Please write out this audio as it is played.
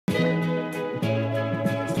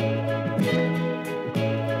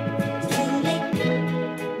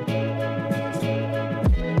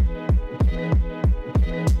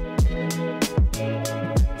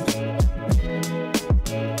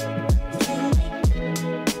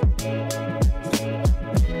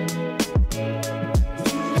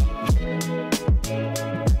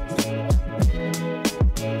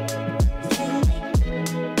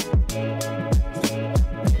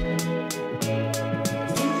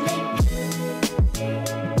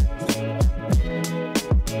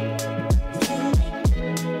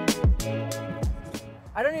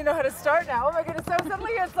to start now. Oh my goodness, so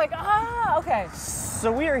suddenly it's like, okay.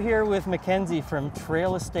 So we are here with Mackenzie from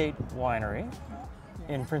Trail Estates Winery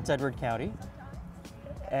in Prince Edward County.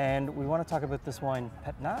 And we want to talk about this wine,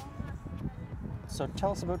 Pét Nat. So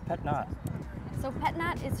tell us about Pét Nat. So Pét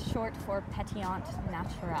Nat is short for Pétillant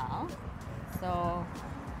Naturel. So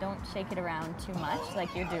don't shake it around too much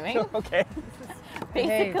like you're doing. Okay.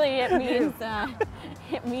 Basically, it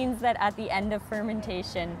means that at the end of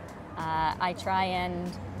fermentation, I try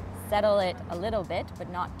and settle it a little bit, but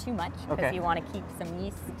not too much, because you want to keep some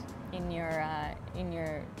yeast in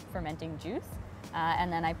your fermenting juice.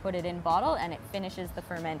 And then I put it in bottle, and it finishes the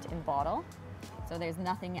ferment in bottle. So there's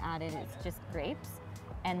nothing added; it's just grapes.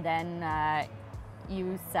 And then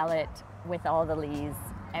you sell it with all the lees,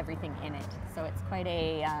 everything in it. So it's quite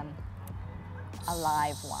a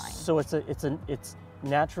live wine. So it's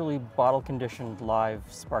naturally bottle conditioned, live,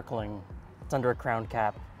 sparkling. It's under a crown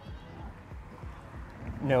cap.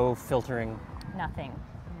 No filtering. Nothing.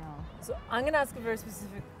 No. So I'm going to ask a very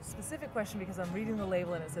specific question, because I'm reading the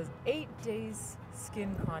label and it says 8 days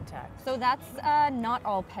skin contact. So that's not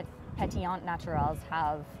all Pétillant Naturels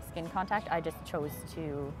have skin contact. I just chose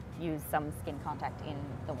to use some skin contact in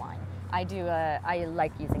the wine. I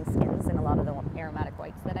like using skins in a lot of the aromatic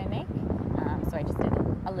whites that I make. So I just did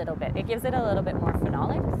a little bit. It gives it a little bit more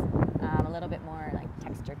phenolics, a little bit more like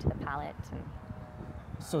texture to the palate.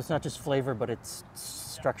 So it's not just flavor, but it's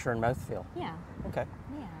structure and mouthfeel. Yeah. Okay.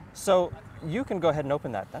 Yeah. So you can go ahead and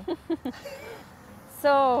open that then.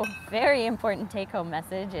 So very important take-home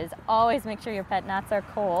message is always make sure your Pét Nats are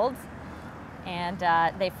cold, and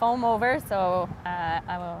they foam over. So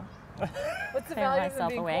I will. What's the value of them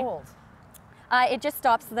being away. cold? It just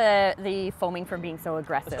stops the foaming from being so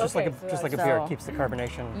aggressive. Just like a beer, it keeps the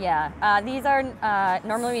carbonation. Yeah, these are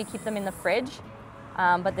normally we keep them in the fridge,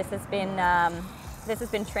 but this has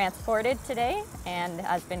been transported today and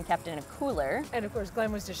has been kept in a cooler. And of course,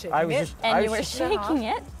 Glen was just shaking it. And you were shaking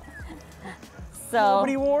it. So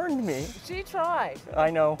nobody warned me. She tried.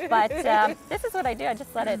 I know. But this is what I do. I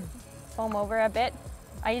just let it foam over a bit.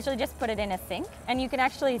 I usually just put it in a sink, and you can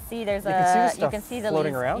actually see you can see the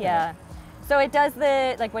floating leaves around. Yeah. So it does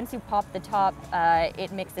once you pop the top,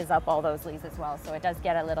 it mixes up all those leaves as well. So it does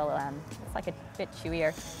get a little, it's like a bit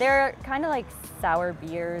chewier. They're kind of like sour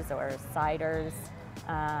beers or ciders.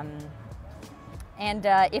 And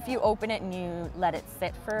if you open it and you let it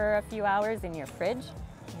sit for a few hours in your fridge,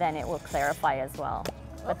 then it will clarify as well.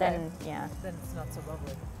 But then, yeah. Then it's not so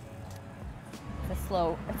lovely. It's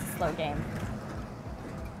a slow game.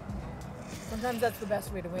 Sometimes that's the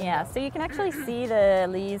best way to win. Yeah, so you can actually see the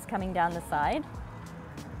leaves coming down the side,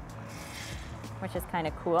 which is kind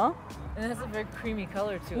of cool. And it has a very creamy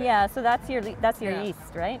color to it. Yeah, so that's your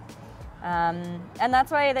yeast, right? And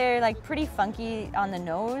that's why they're like pretty funky on the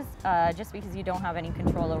nose, just because you don't have any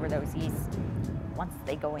control over those yeasts once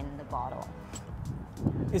they go in the bottle.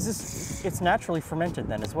 It's naturally fermented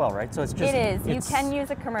then as well, right? So it's just. It is. You can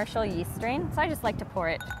use a commercial yeast strain, so I just like to pour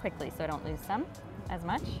it quickly so I don't lose some as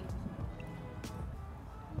much.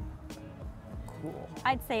 Cool.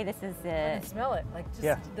 I'd say this is I can smell it, like just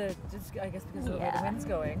I guess because of the way the wind's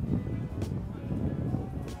going.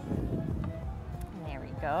 There we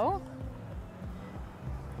go.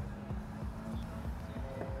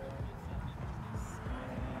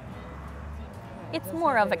 It's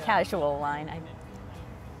more of a casual wine.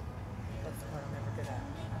 That's the part I'm never good at.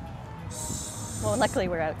 Well, luckily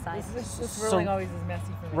we're outside. This rolling always is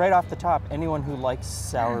messy for me. Right off the top, anyone who likes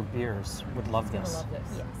sour beers would love Is this. gonna love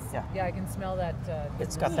this. Yes. Yeah, I can smell that.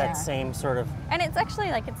 It's got that same sort of. And it's actually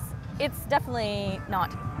like it's definitely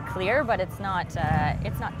not clear, but it's not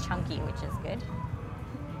chunky, which is good.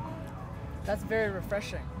 That's very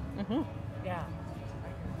refreshing. Mm-hmm. Yeah.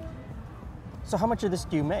 So how much of this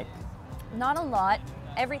do you make? Not a lot.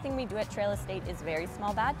 Everything we do at Trail Estate is very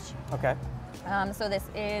small batch. Okay. So this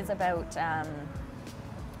is about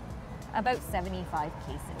 75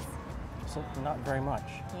 cases. So not very much.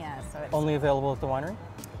 Yeah. So it's Only available at the winery?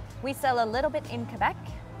 We sell a little bit in Quebec,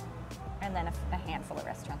 and then a handful of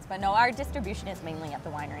restaurants. But no, our distribution is mainly at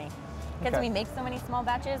the winery. Because we make so many small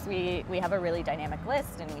batches, we have a really dynamic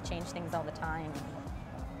list, and we change things all the time.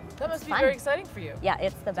 That must be very exciting for you. Yeah,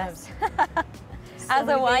 it's the best. As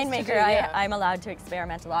a winemaker, I'm allowed to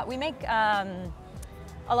experiment a lot. We make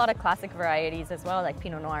a lot of classic varieties as well, like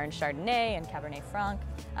Pinot Noir and Chardonnay and Cabernet Franc.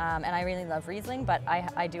 And I really love Riesling, but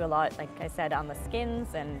I do a lot, like I said, on the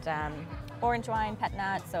skins and orange wine, Pét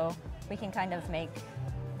Nat, so we can kind of make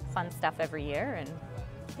fun stuff every year, and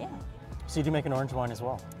yeah. So you do make an orange wine as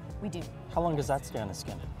well? We do. How long does that stay on the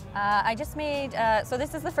skin? I just made, so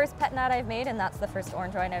this is the first Pét Nat I've made, and that's the first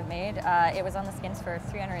orange wine I've made. It was on the skins for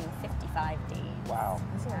 355 days. Wow.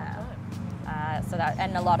 That's a long time. So that,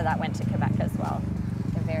 and a lot of that went to Quebec as well.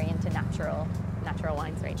 They're very into natural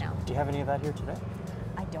wines right now. Do you have any of that here today?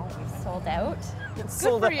 I don't. We've sold out. It's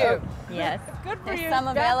Good for you. Yes. Good for There's you. some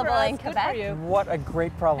Bad for available us. in Good for Quebec. you. What a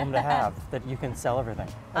great problem to have that you can sell everything.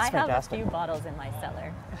 That's I have fantastic. a few bottles in my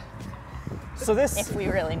cellar So this if we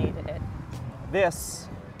really needed it. this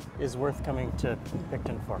is worth coming to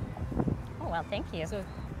Picton for. Oh well, thank you. So,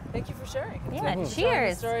 thank you for sharing. Yeah, Thank you for telling the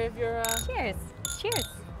cheers. story of your. Cheers. Cheers.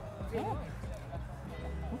 Of your wine.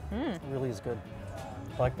 It really is good.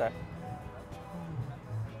 I like that.